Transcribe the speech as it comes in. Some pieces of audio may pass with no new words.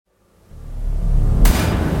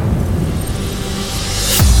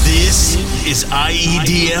is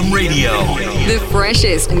IEDM Radio. The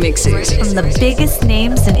freshest mixes from the biggest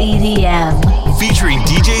names in EDM. Featuring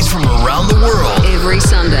DJs from around the world. Every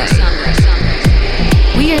Sunday.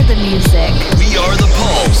 We are the music. We are the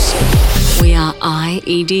pulse. We are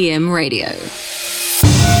IEDM Radio.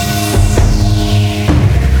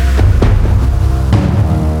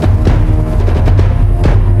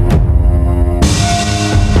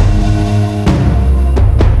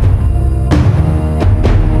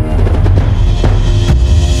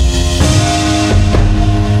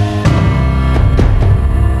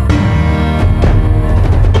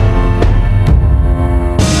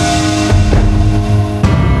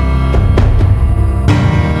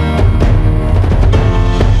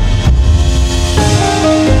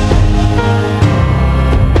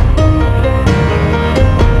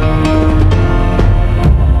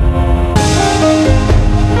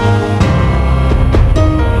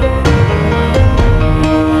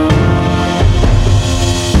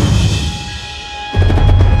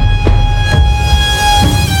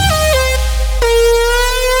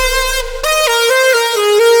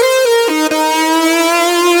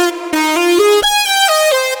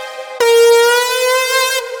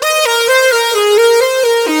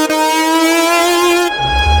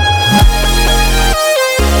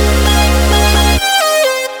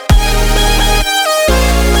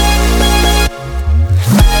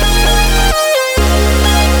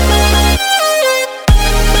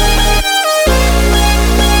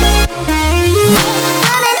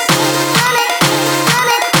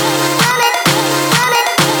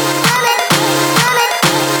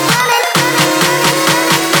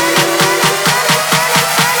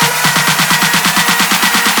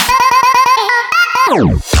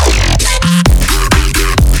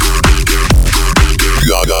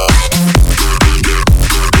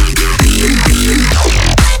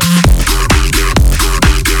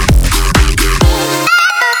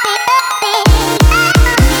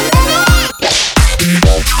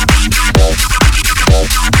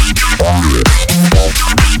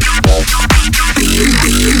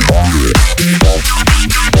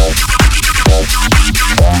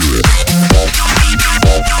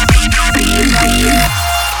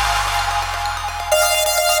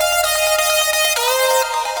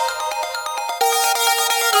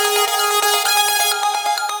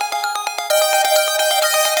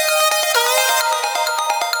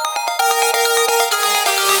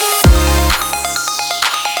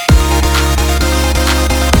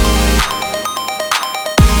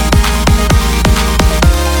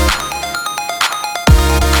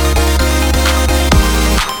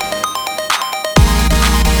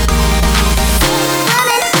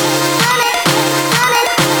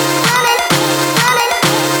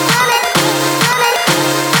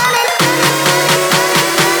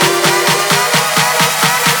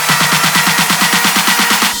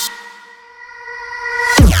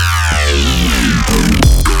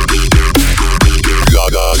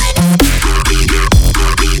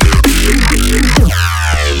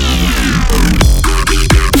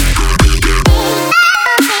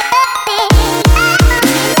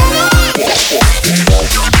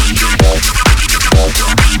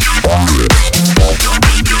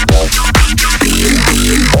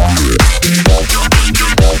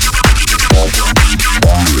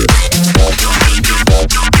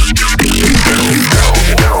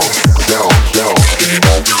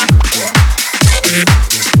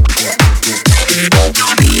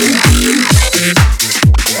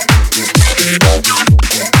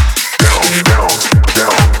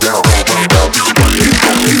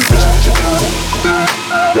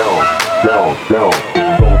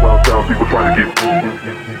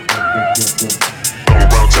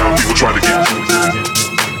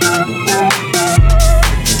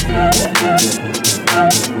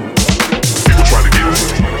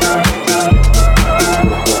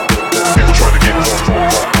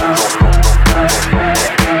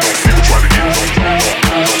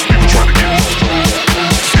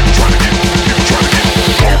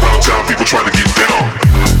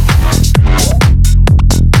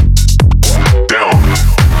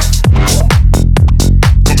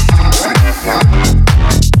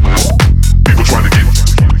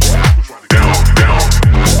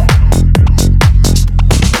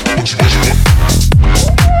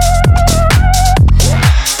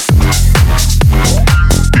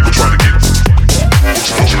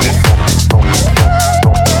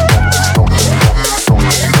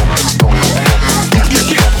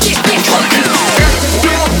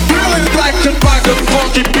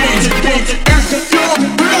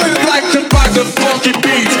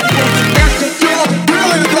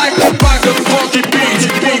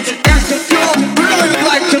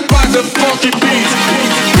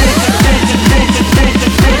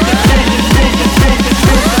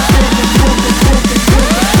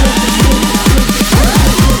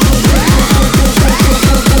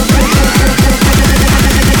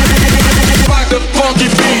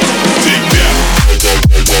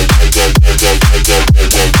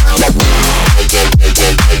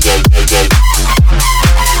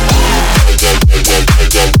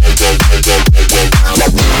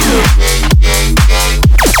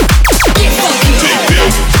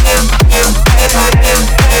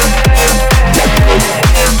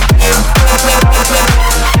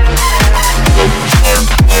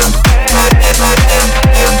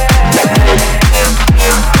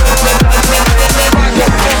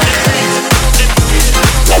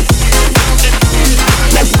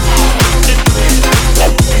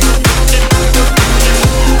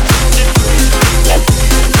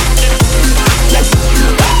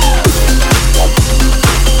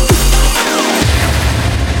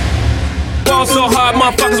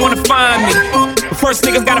 motherfuckers wanna find me. But first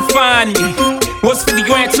niggas gotta find me. What's 50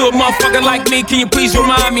 grand to a motherfucker like me? Can you please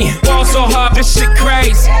remind me? Ball so hard, this shit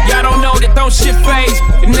crazy. Y'all don't know that don't shit phase.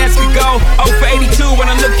 And as we go, 0 for 82 when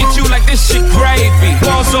I look at you like this shit gravy.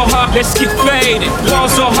 Ball so hard, let's get faded. Ball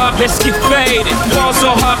so hard, let's get faded. Ball so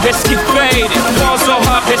hard, let's get faded. Ball so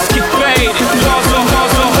hard, let's get faded. Ball so hard,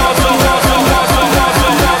 so hard, so hard, so hard, so hard,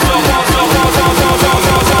 so hard, so hard, so hard, so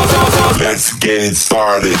hard, so hard. Let's get it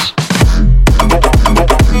started.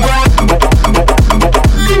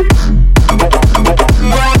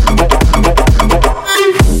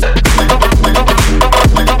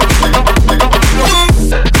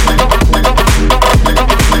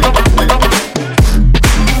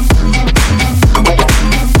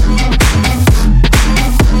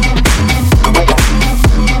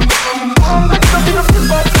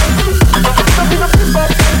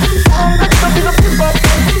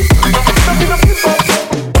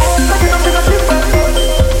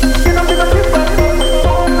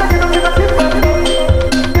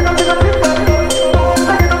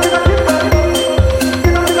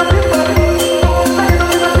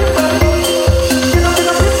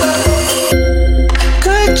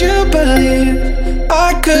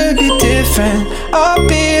 I'll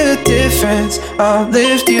be the difference. I'll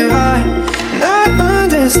lift you high. And I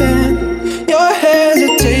understand your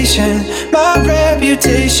hesitation. My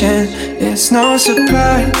reputation is no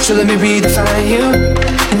surprise. So let me redefine you,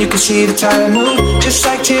 and you can see the time move, just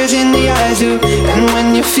like tears in the eyes do. And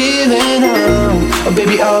when you're feeling alone, oh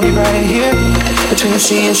baby, I'll be right here between the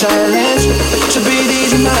sea and silence. So breathe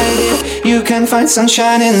easy, my dear. You can find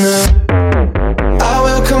sunshine in the. I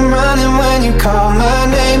will come running when you call my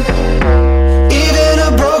name. Even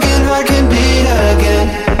a broken heart can beat again.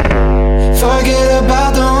 Forget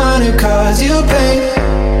about the one who caused you pain.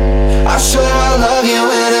 I swear I love you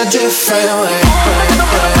in a different way.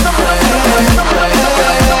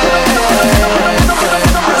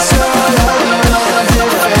 I swear I love you in a different way. I swear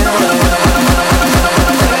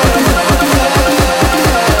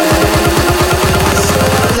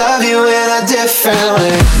I love you in a different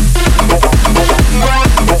way.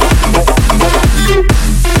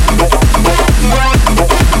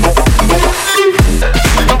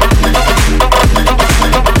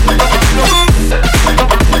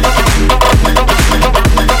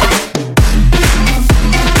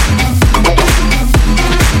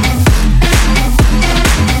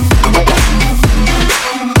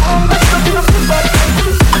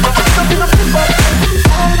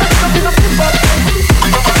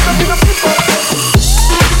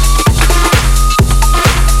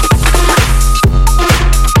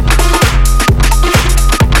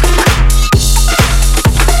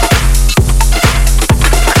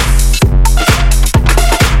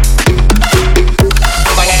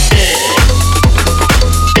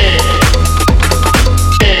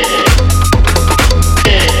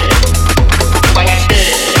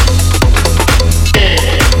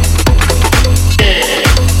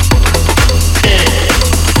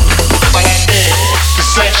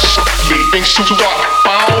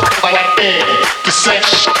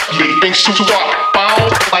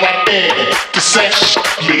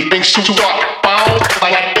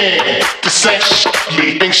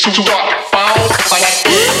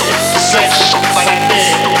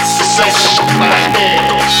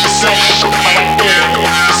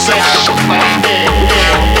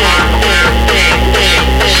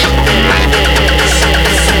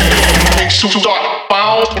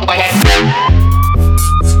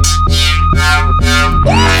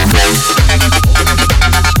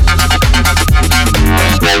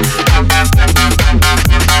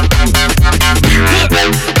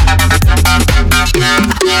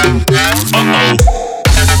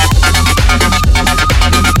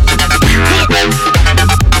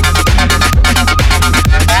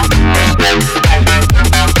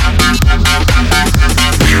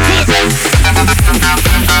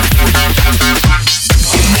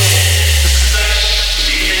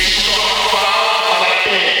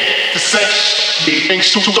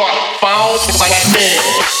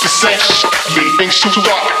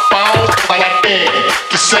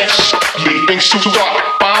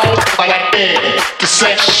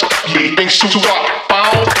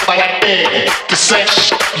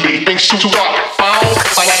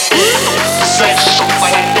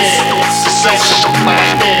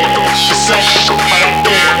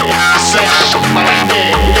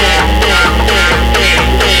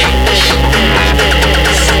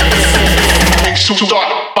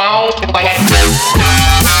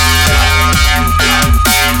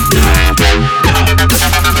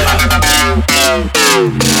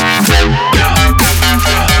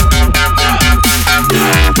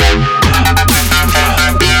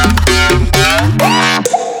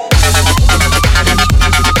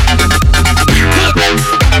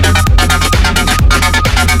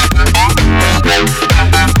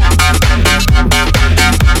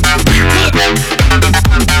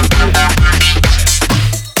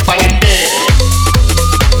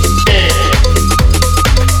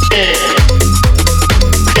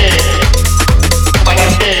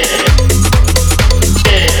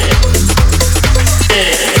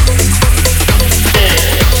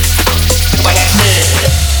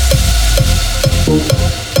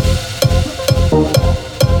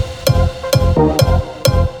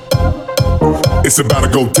 It's about to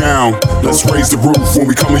go down. Let's raise the roof when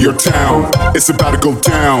we come to your town. It's about to go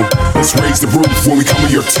down. Let's raise the roof when we come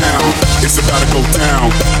to your town. It's about to go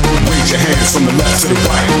down. Raise your hands from the left to the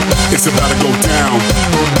right. It's about to go down.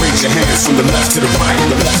 Raise your hands from the left to the right.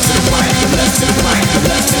 The left to the right. The left to the right. The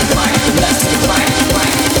left to the right. The left to the right.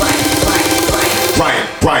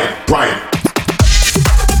 Right.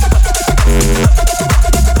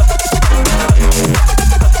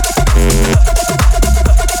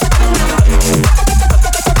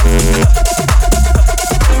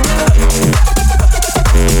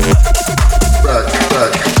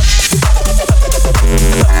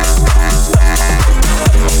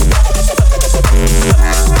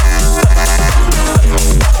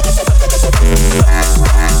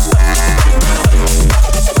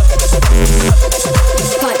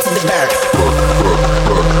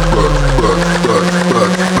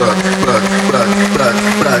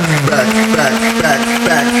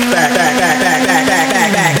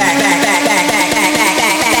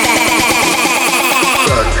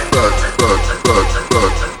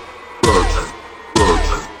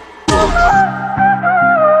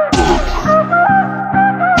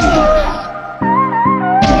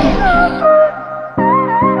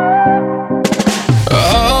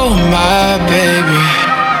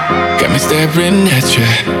 Staring at you,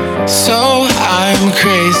 so I'm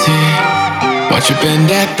crazy. Won't you bend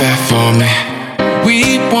that back for me?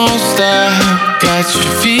 We won't stop. Got your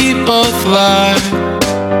feet both locked.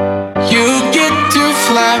 You get to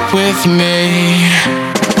fly with me.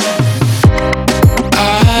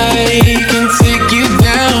 I can take you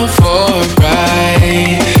down for a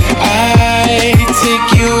ride. I take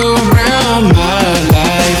you around my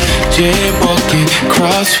life. Jaywalking,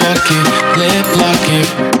 crosswalking, lip locking.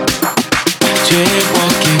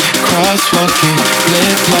 Jaywalking, crosswalking,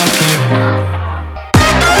 lip locking.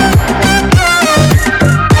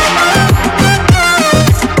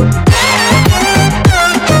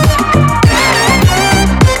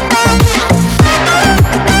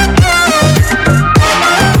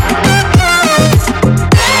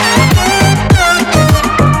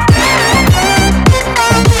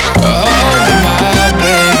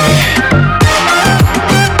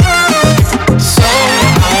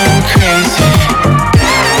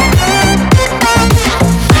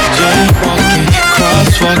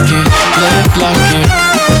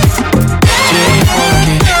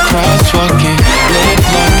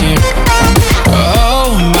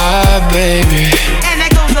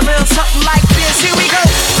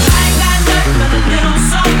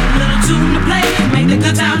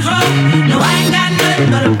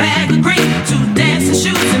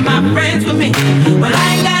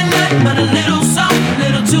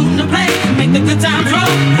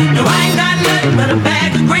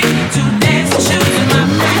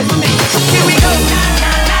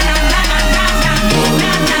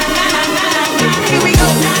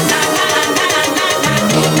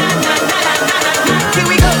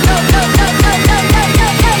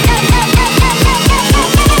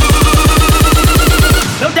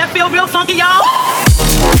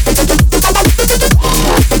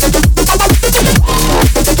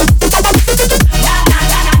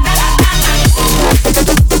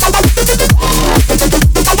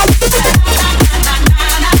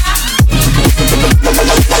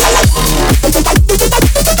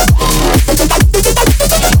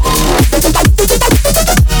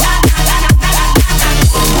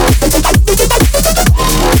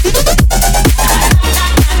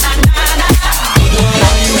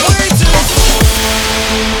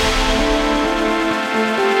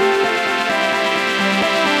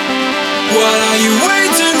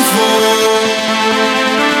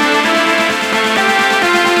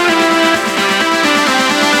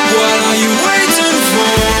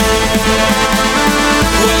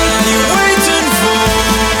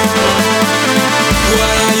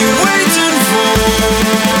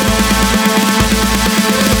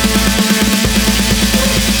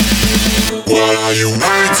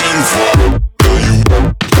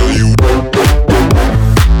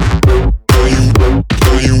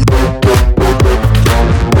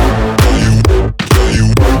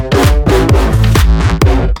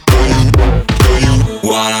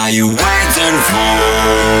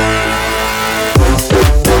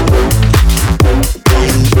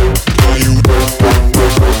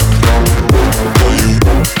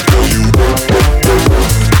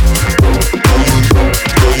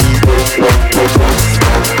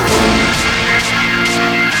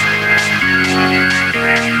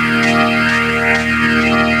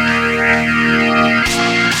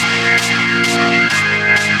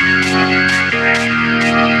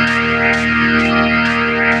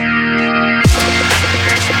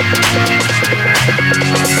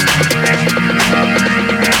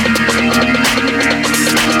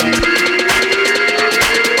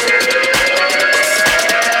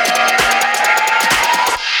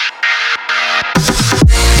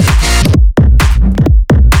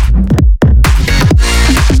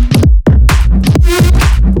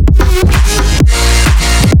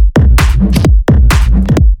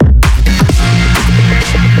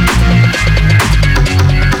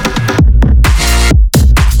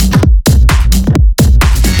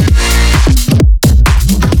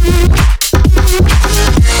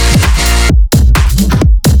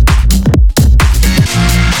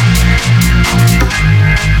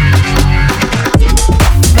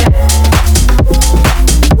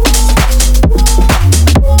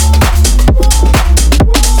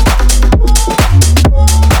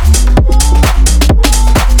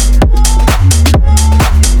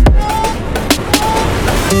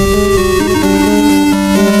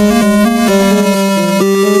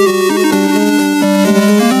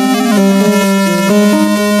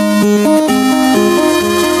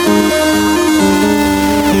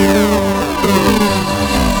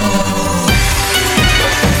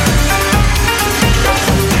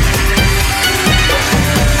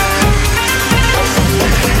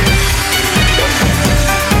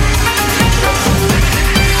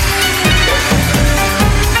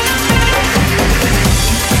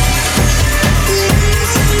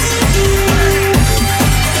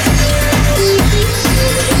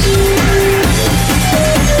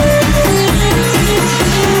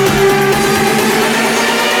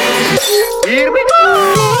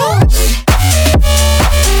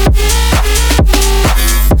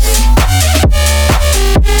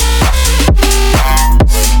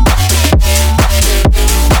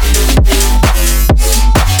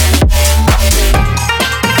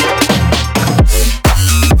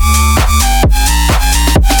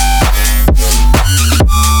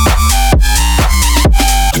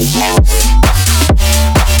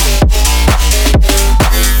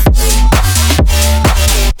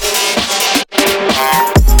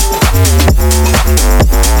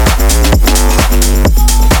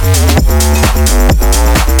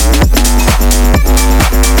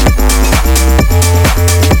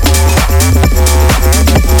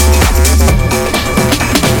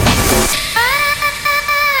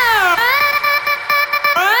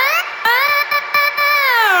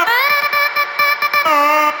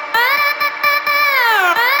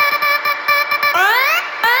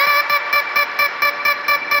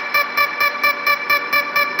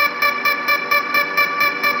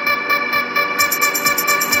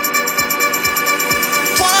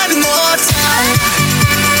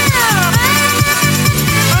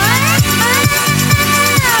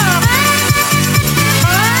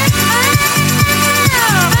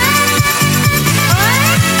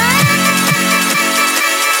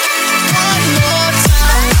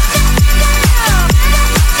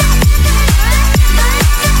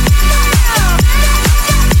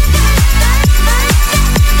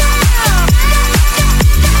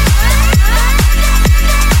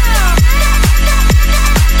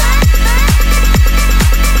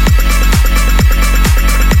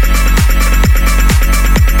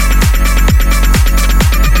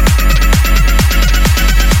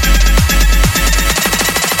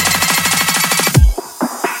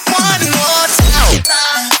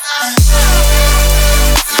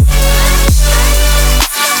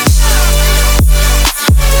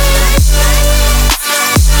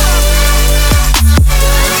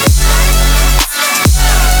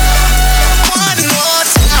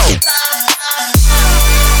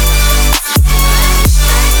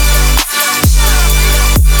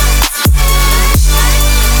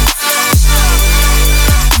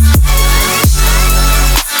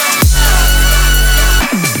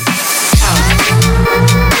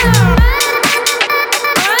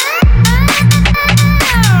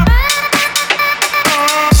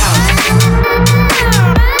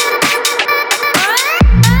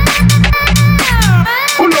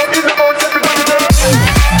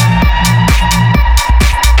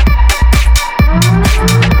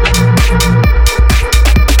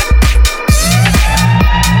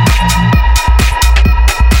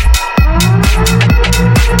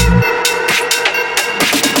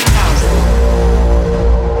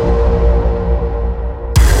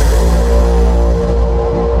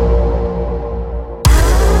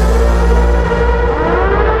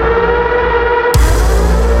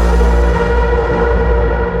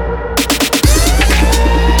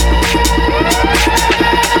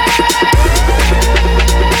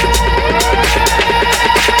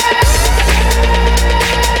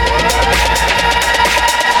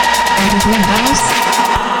 house.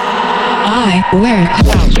 I wear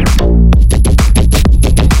house.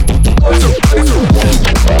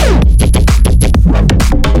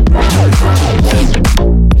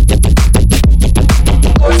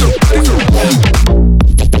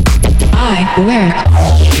 I wear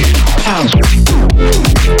house.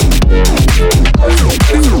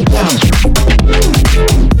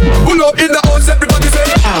 Pull up in the house, everybody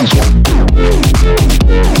say house.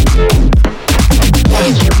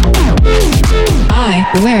 I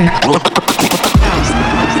wear house.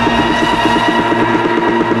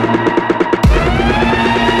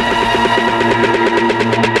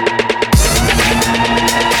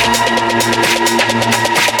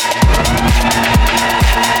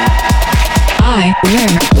 I wear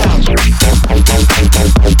house.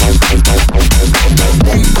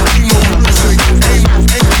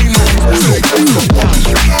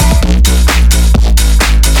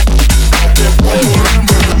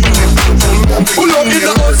 Pull up in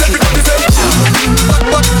the house, everybody say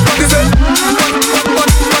what is it? What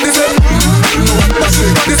is it? What is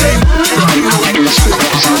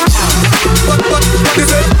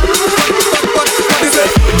it? What is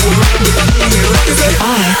it? What is it? I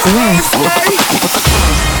wear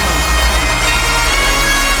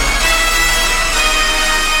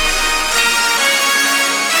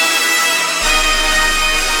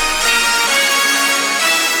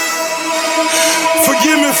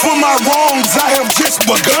Forgive me for my wrongs, I have just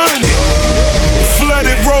begun.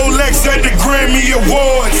 Flooded Rolex at the Grammy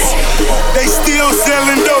Awards. They still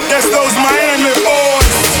selling dope, that's those Miami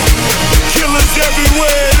boys. Killers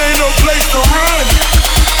everywhere, it ain't no place to run.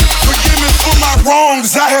 Forgive me for my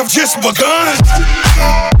wrongs, I have just begun.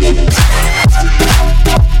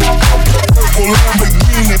 Purple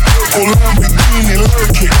Lamborghini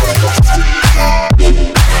lurking.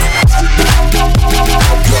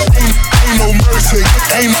 Ain't no mercy,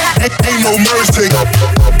 ain't no mercy.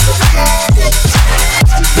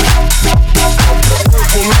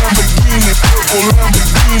 Purple Lamborghini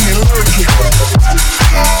lurking.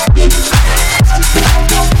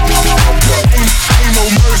 Ain't no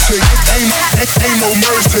mercy, ain't no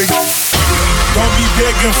mercy. Don't be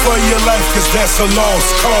begging for your life, cause that's a lost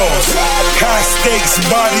cause. High stakes,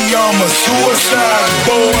 body armor, suicide,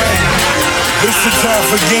 boy. It's the time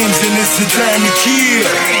for games and it's the time to kill.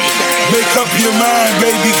 Make up your mind,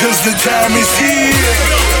 baby, cause the time is here.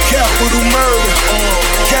 Capital murder,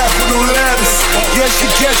 capital letters. Yeah, she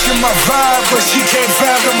catching my vibe, but she can't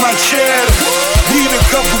fathom my cheddar. Need a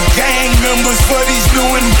couple gang members for these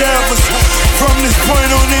new endeavors. From this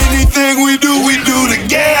point on, anything we do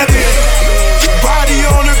together. Body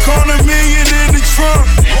on the corner, million in the trunk.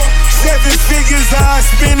 7 figures I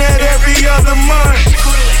spend that every other month.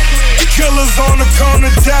 Killers on the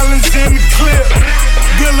corner, talents in the clip.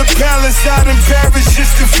 Build a palace out in Paris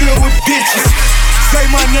just to fill with bitches. Say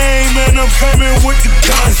my name and I'm coming with the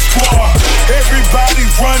gun squad. Everybody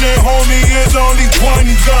running, homie, there's only one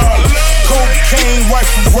gun. Cocaine, white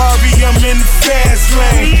Ferrari, I'm in the fast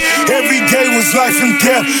lane. Every day was life and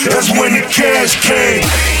death, that's when the cash came.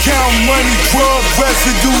 Count money, drug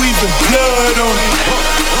residue, even blood on it.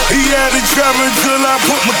 He had it driving till I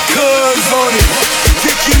put my cuz on it.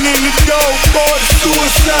 Kicking in the door for the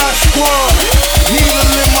suicide squad.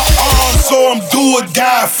 Needle in my arm, so I'm do or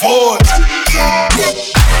die for it.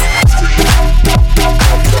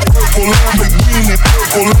 Purple Lamborghini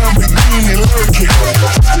lurking.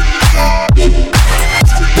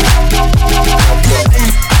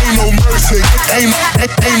 Ain't no mercy, ain't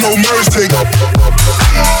no mercy.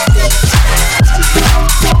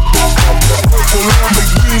 Purple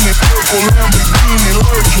Lamborghini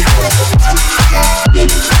lurking.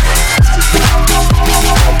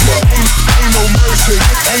 Ain't no mercy,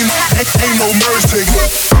 ain't no mercy.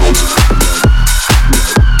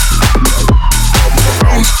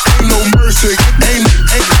 Ain't no mercy, ain't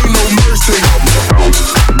no mercy.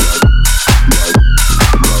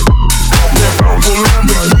 Purple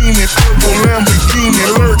Lamborghini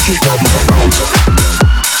lurking.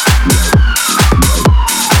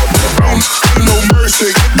 Ain't no mercy,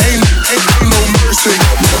 ain't no mercy.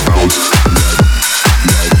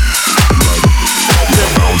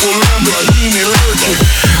 Purple Lamborghini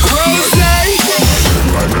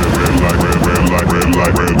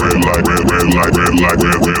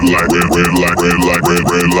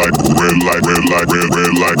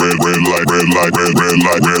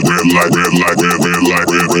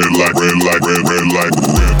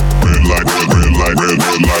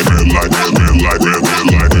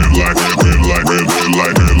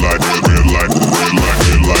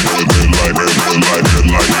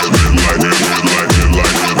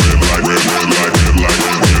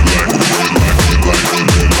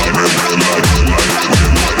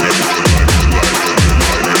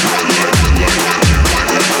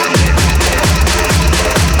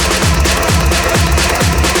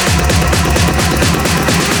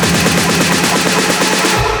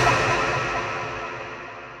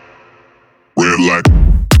light. Bounce. Red light, red light, red light, red light, red light.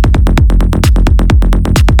 Bounce. Red light, red light, red light, red light, red light. Bounce. Light, light, light, red light, light, light, light, red light. Bounce. Light, light, light, red light, red light, red light, red light, red light, red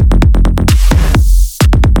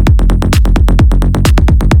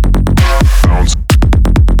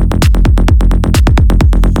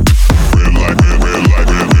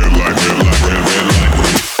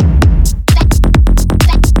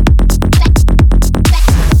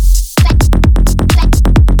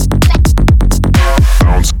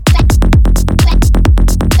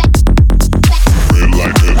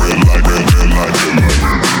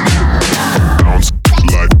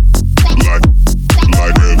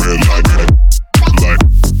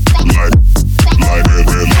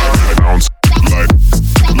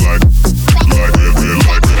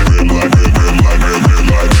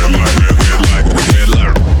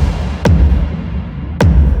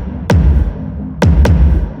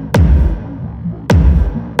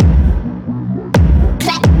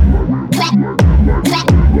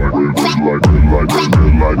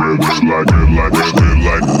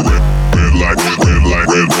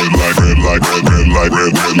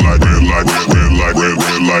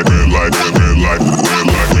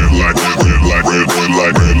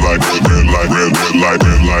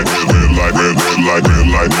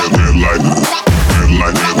light, red light.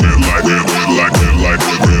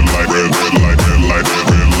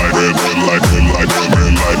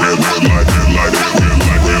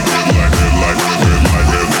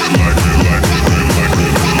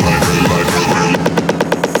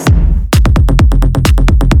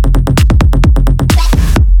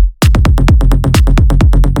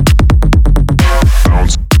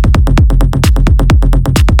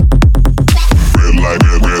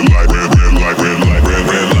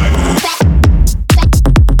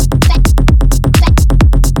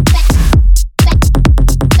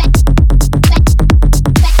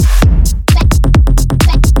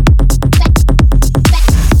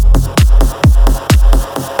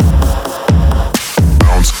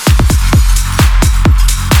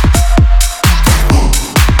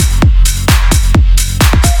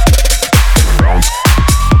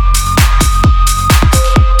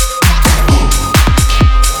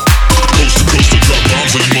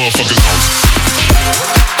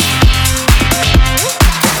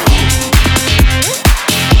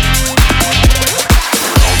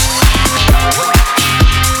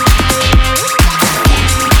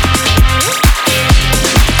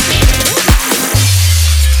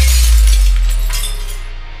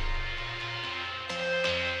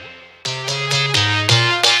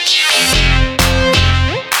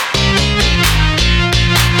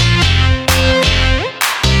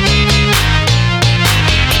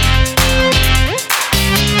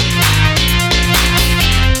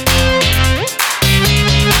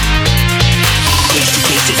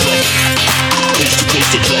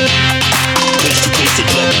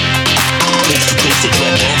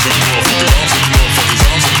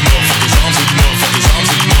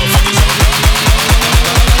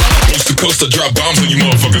 To drop bombs on you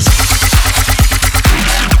motherfuckers.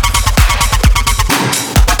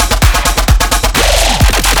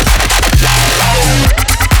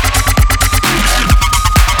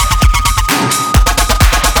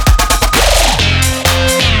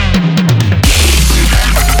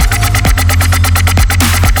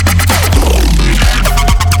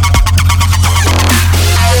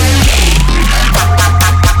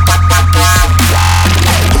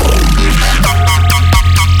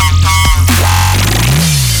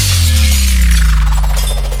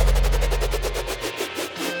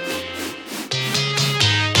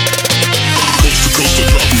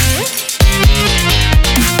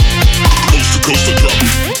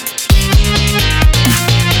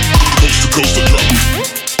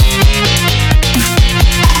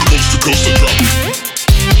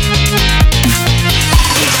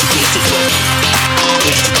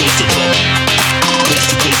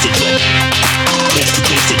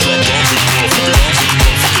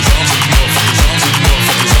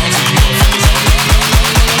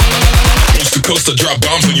 To drop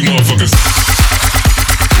bombs on you motherfuckers.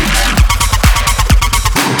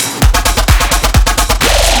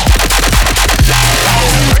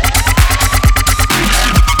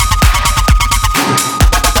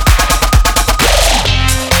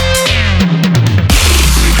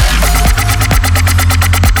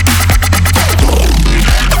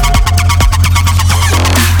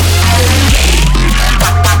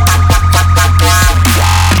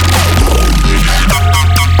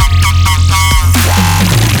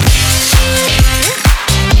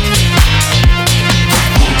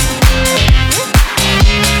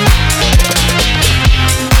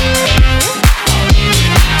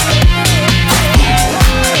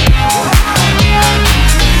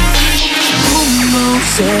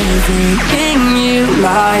 Everything you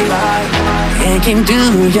like. and can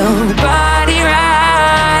do your body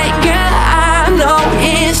right. Girl, I know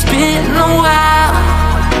it's been a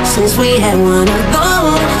while since we had one of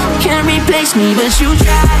those. Can't replace me, but you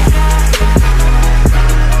try.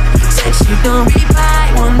 Text you don't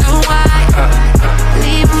reply, wonder why.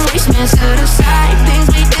 Leave voicemails to the side. Things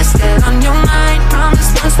we just said on your mind. Promise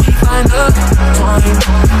once we find the twine.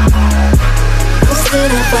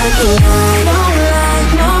 Instead of fucking lie, no lies,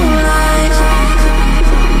 no lies.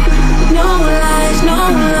 No lies, no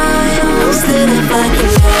lies. Instead of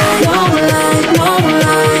fucking lie, no lies, no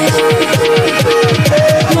lies.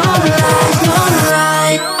 No lies, no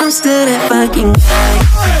lies. Instead of fucking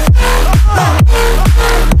lie.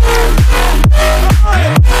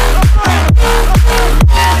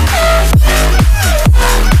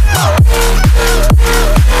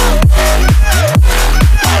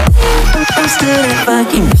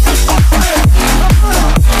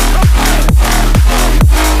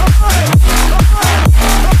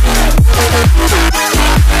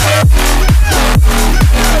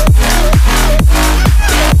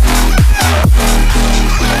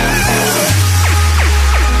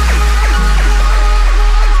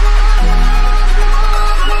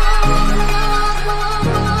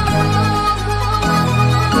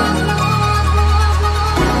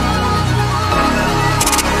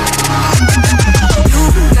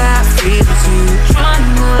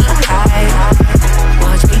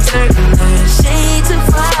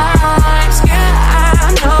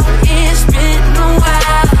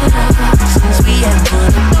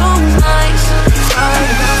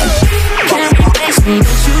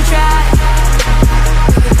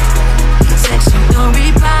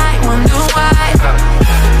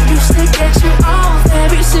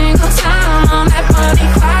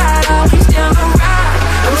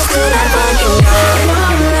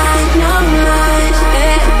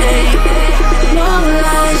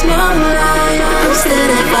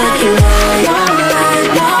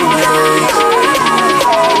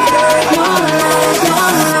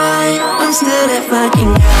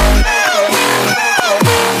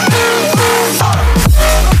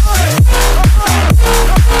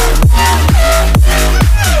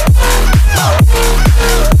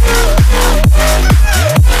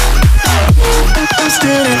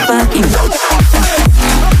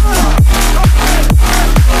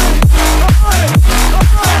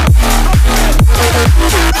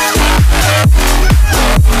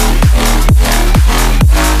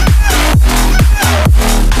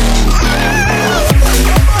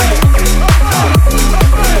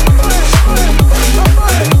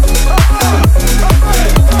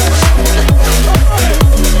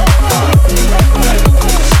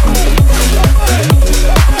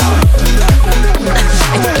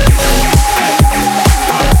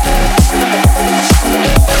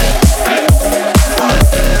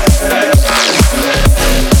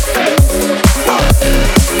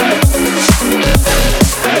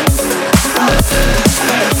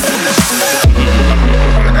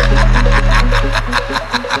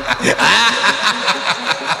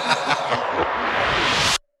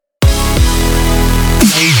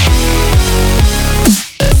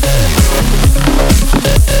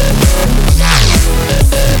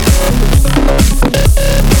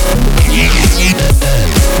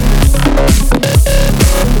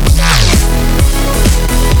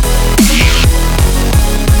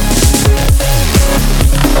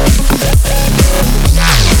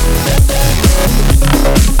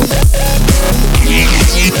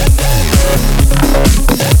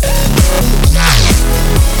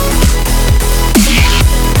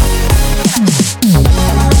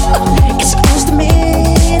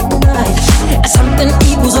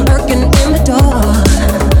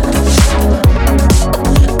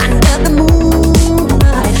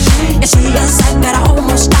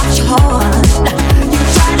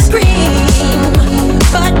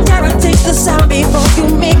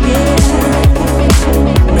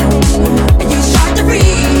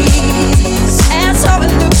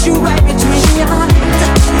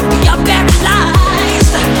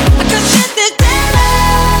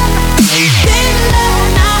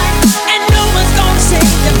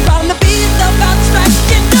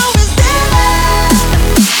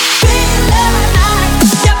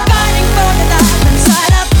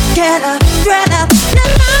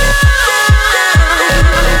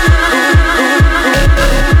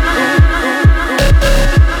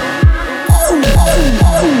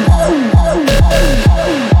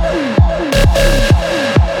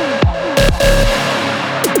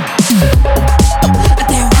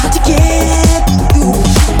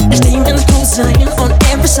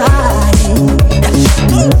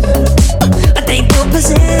 They will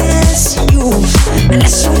possess you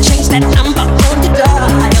unless you change that number.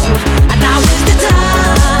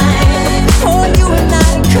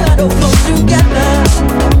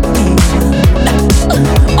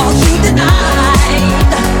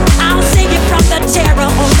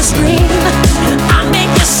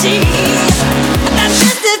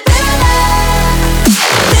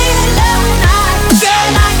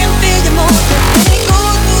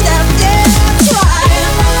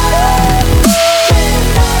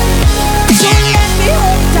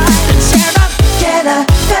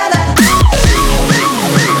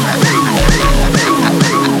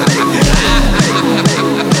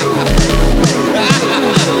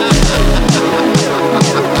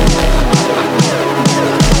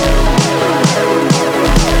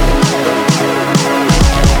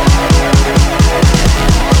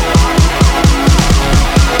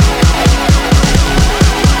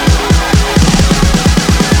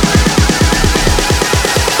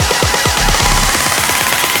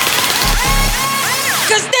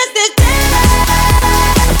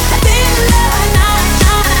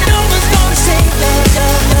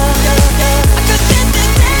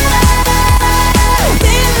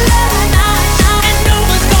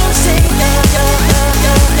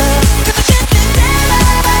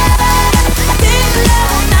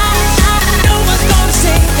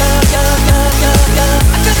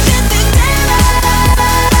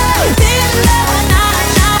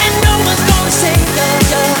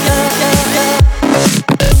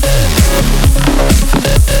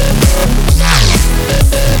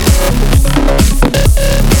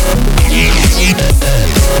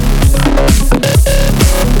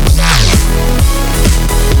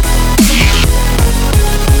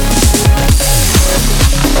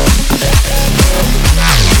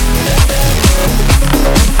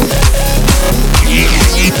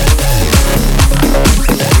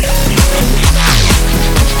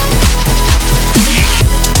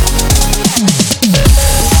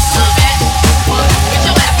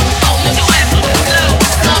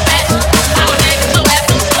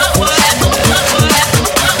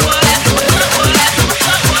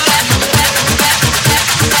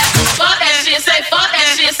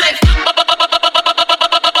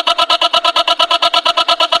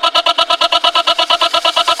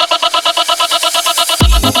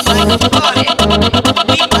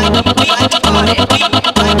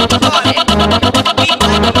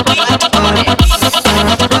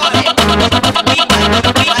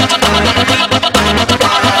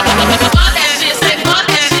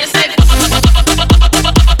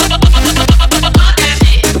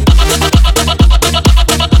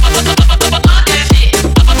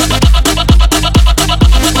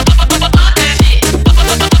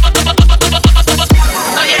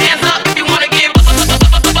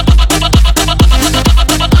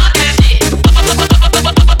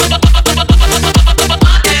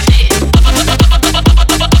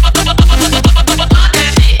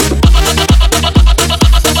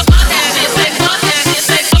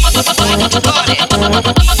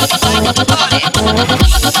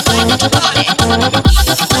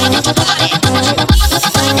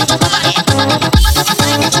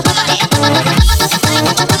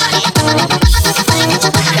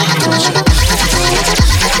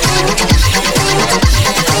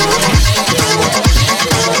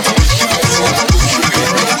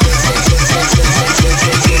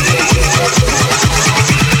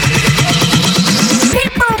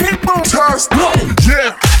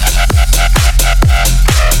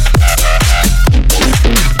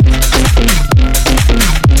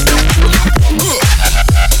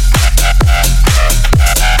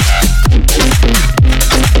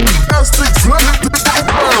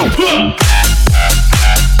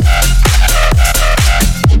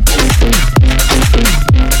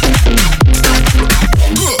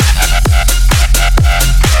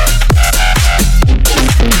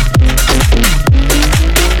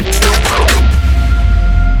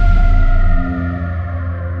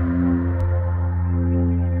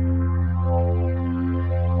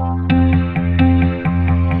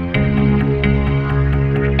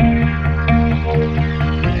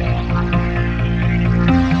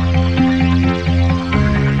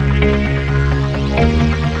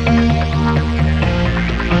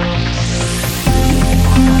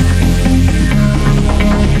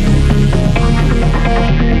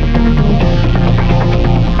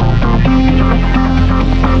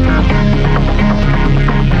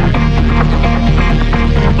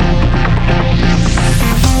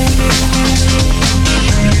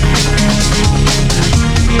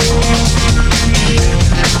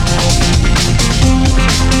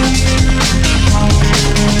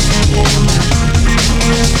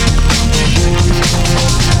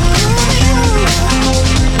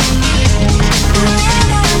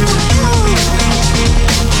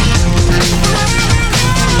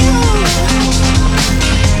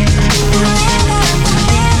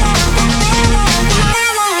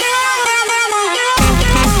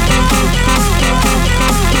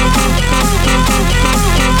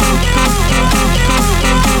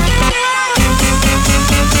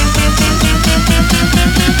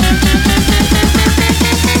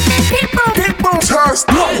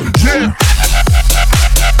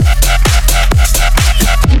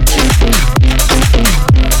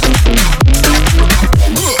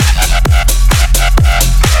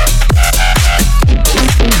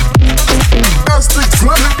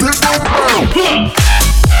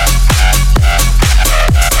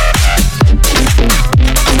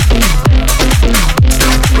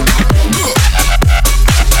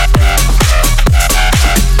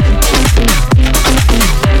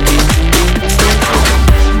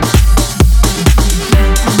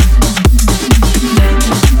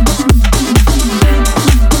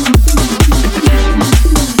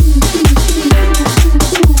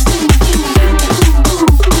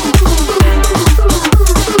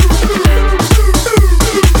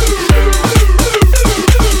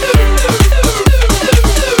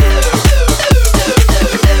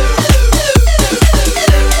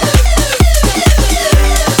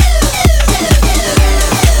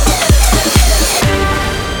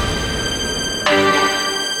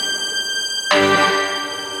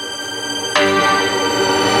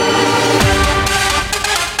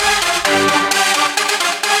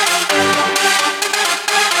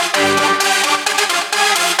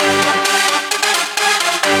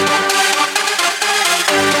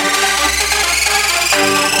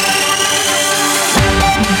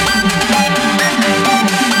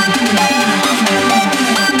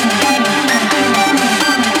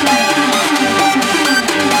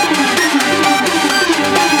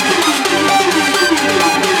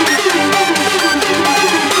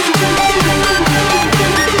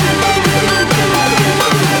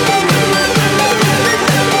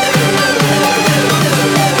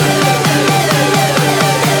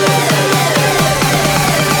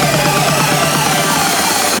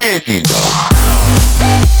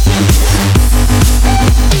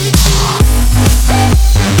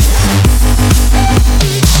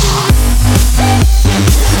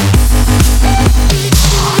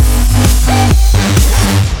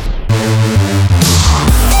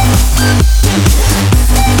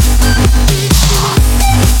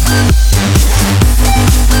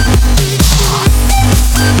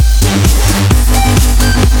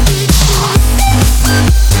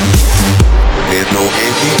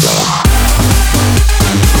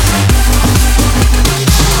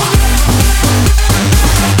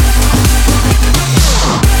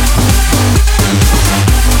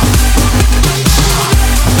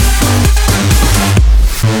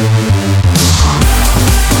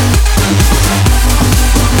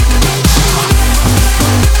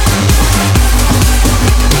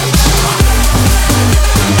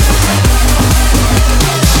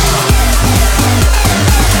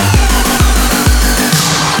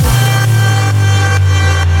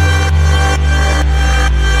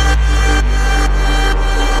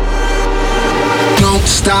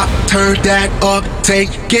 turn that up, take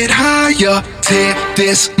it higher. Tear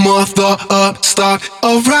this mother up, start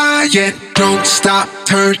a riot. Don't stop,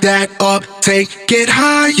 turn that up, take it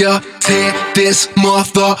higher. Tear this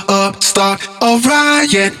mother up, start a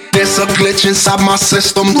riot. There's a glitch inside my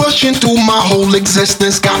system, rushing through my whole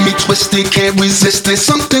existence. Got me twisted, can't resist it.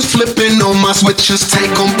 Something's flipping on my switches.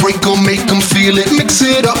 Take them, break them, make them feel it. Mix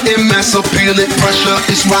it up and mass appeal it. Pressure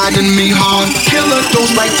is riding me hard. Killer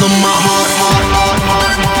goes right to my heart.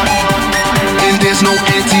 And there's no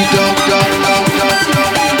antidote.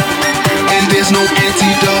 And there's no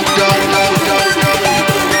antidote.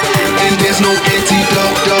 And there's no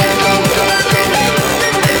antidote.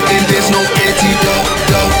 And there's no antidote.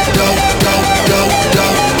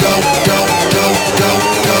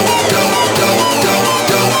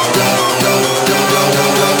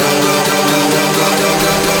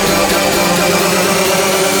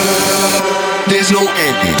 There's no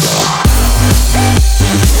antidote.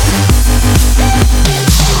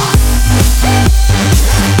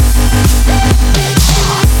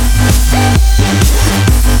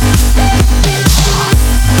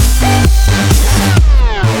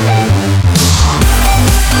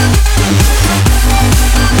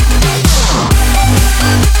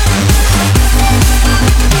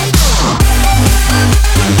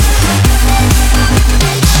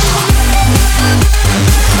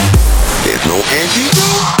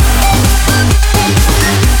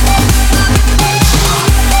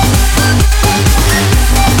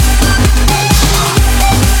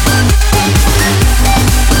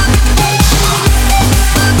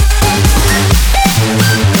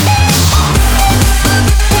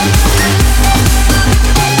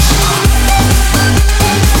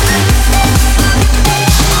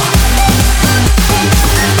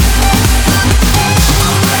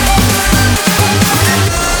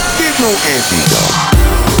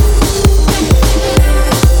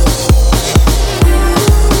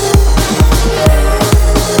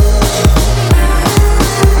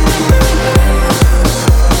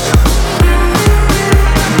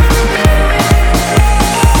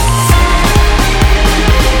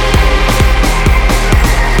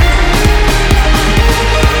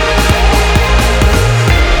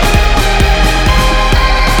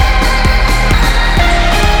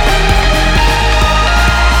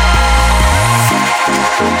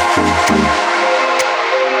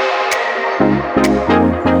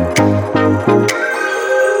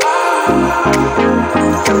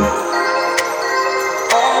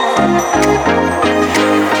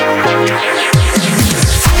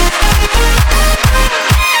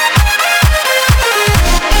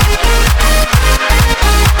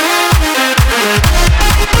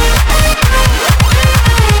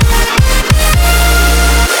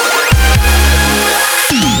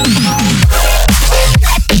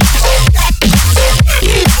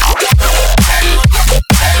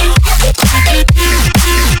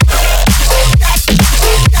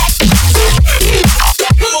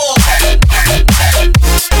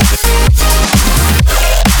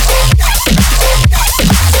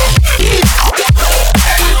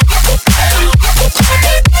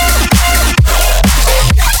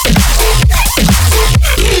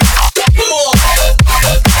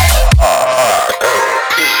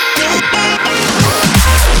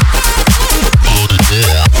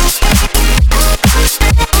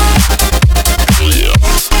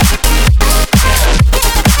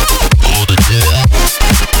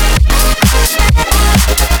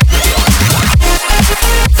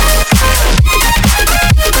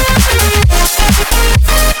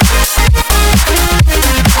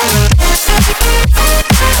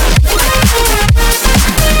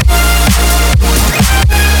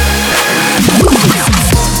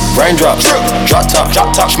 Raindrops, drop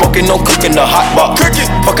top, smoking, no cooking, the hot pot.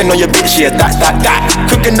 Fucking on your bitch, yeah, that.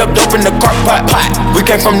 Cooking up dope in the crock pot. We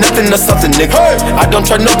came from nothing to something, nigga. Hey. I don't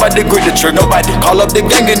try nobody, grip the trick, nobody. Call up the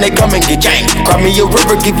gang and they come and get gang. Cry me a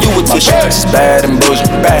river, give you a tissue. It's bad and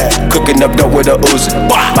bullshit, bad. Cooking up dope with a Uzi.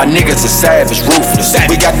 My niggas are savage, ruthless.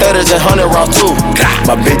 We got 30s and 100 rounds too.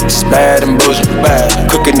 My bitch is bad and bullshit, bad.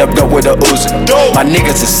 Cooking up dope with a Uzi. My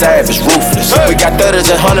niggas are savage, ruthless. We got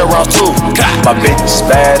 30s and 100 rounds too. My bitch is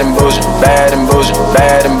bad and bullshit, bad and bullshit,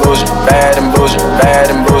 bad and bullshit, bad and bullshit,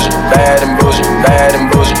 bad and bullshit, bad and bullshit, bad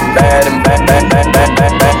and bullshit, bad and bad, bad, bad, bad,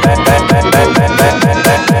 bad, bad, bad,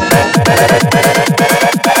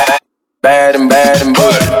 bad and bad and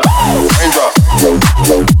bullshit. Raindrop, drop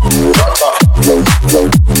top,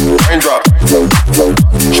 raindrop.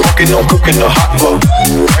 Smoking, no cooking, the hot pot.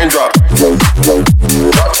 Raindrop, drop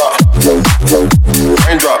top,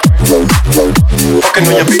 raindrop. Fucking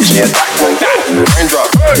on your bitch, yeah, that. Raindrop,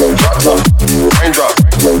 drop top, raindrop,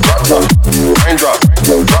 drop top, raindrop,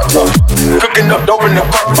 drop top, dope in the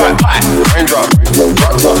crock pot. Raindrop,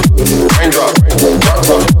 drop top, raindrop, drop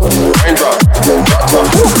top, raindrop, drop top.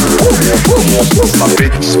 My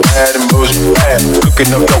bitch is bad and bullshit bad,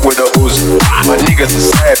 cooking up dope with a Uzi. My niggas are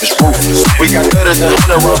savage, ruthless. We got better than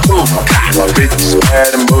 100 round too. My bitch is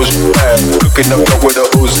bad and bullshit bad, cooking up dope with a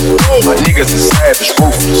Uzi. My niggas are savage,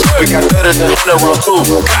 ruthless. We got better than 100 round too.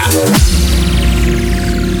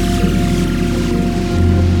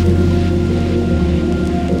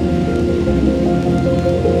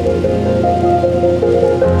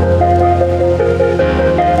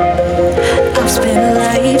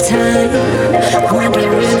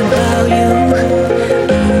 Wondering about you,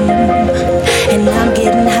 and I'm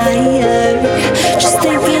getting higher, just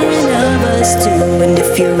thinking of us two. And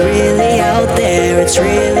if you're really out there, it's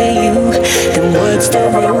really you, then what's the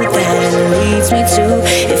road that leads me to?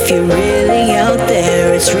 If you're really out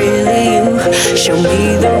there, it's really you, show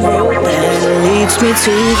me the road that leads me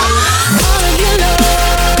to all of your love.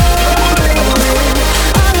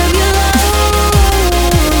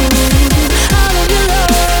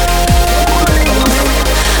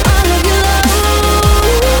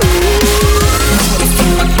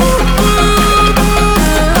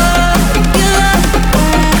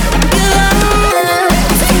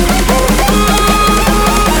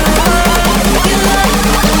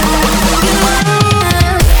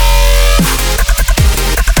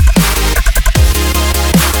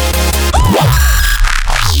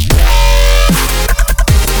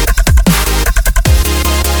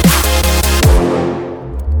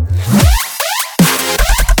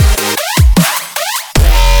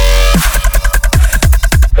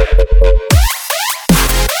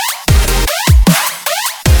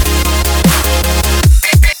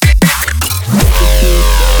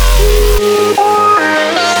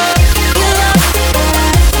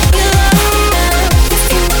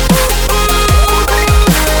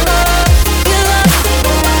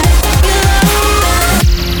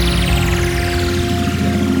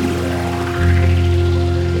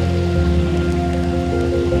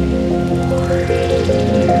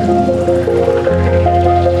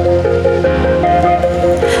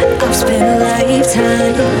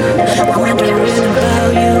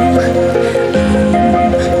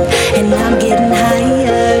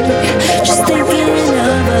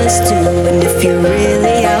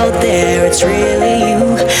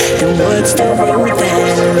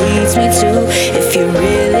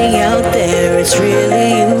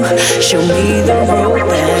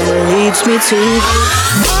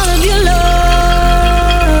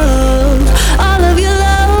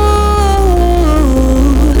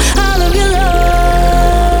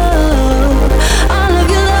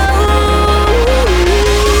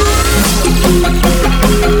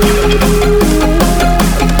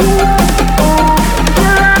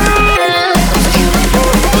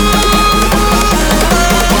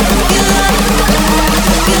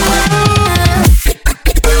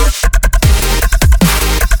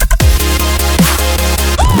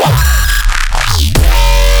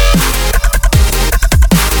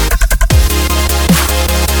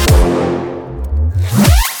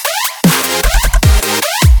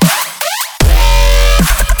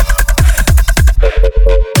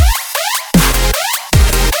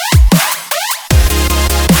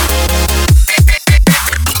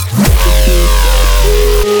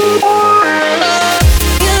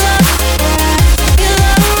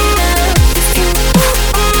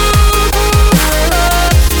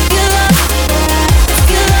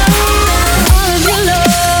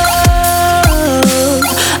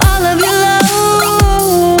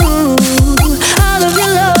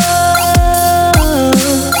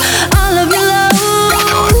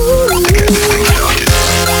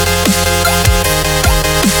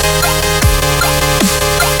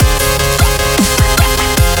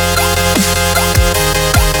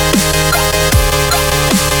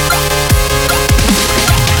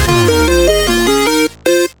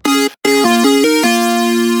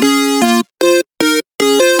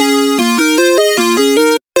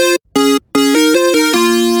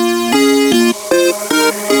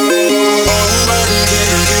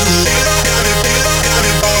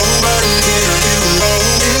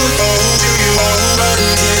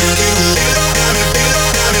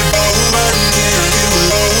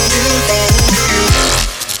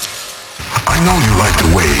 like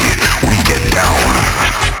the way we get down,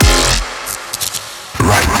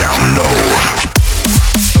 right down low.